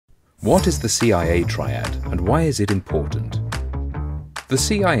What is the CIA triad and why is it important? The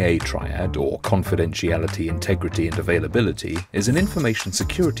CIA triad, or Confidentiality, Integrity and Availability, is an information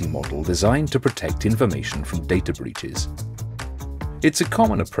security model designed to protect information from data breaches. It's a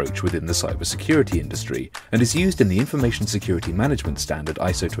common approach within the cybersecurity industry and is used in the Information Security Management Standard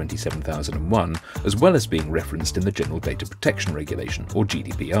ISO 27001, as well as being referenced in the General Data Protection Regulation, or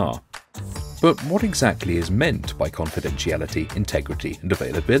GDPR. But what exactly is meant by confidentiality, integrity and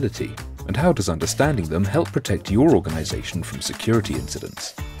availability? And how does understanding them help protect your organization from security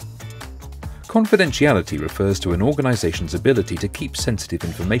incidents? Confidentiality refers to an organization's ability to keep sensitive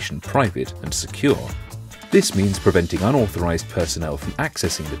information private and secure. This means preventing unauthorized personnel from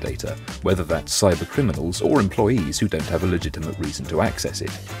accessing the data, whether that's cyber criminals or employees who don't have a legitimate reason to access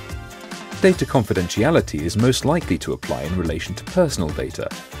it. Data confidentiality is most likely to apply in relation to personal data.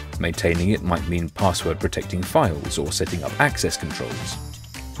 Maintaining it might mean password protecting files or setting up access controls.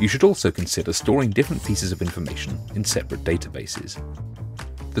 You should also consider storing different pieces of information in separate databases.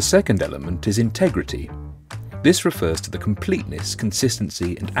 The second element is integrity. This refers to the completeness,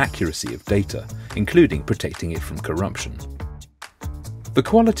 consistency and accuracy of data, including protecting it from corruption. The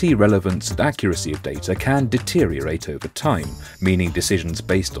quality, relevance and accuracy of data can deteriorate over time, meaning decisions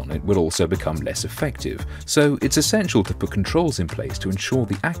based on it will also become less effective, so it's essential to put controls in place to ensure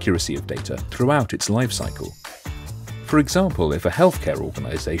the accuracy of data throughout its life cycle. For example, if a healthcare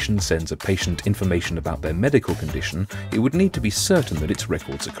organization sends a patient information about their medical condition, it would need to be certain that its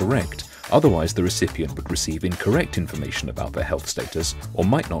records are correct, otherwise the recipient would receive incorrect information about their health status or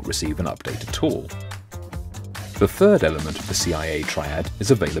might not receive an update at all. The third element of the CIA triad is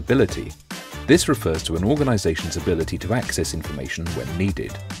availability. This refers to an organization's ability to access information when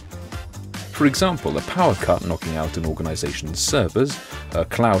needed. For example, a power cut knocking out an organization's servers, a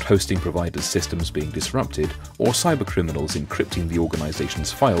cloud hosting provider's systems being disrupted, or cybercriminals encrypting the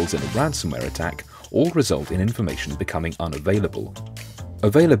organization's files in a ransomware attack all result in information becoming unavailable.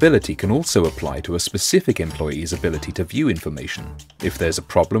 Availability can also apply to a specific employee's ability to view information. If there's a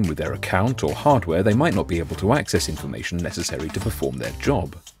problem with their account or hardware, they might not be able to access information necessary to perform their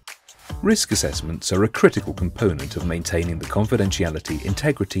job. Risk assessments are a critical component of maintaining the confidentiality,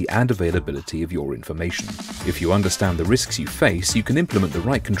 integrity and availability of your information. If you understand the risks you face, you can implement the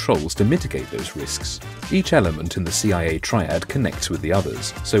right controls to mitigate those risks. Each element in the CIA triad connects with the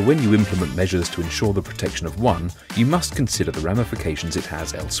others, so when you implement measures to ensure the protection of one, you must consider the ramifications it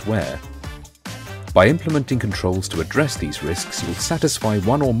has elsewhere. By implementing controls to address these risks, you'll satisfy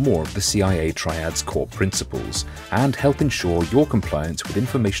one or more of the CIA triad's core principles and help ensure your compliance with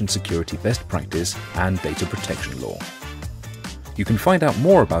information security best practice and data protection law. You can find out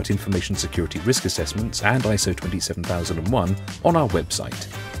more about information security risk assessments and ISO 27001 on our website,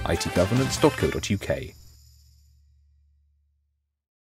 itgovernance.co.uk.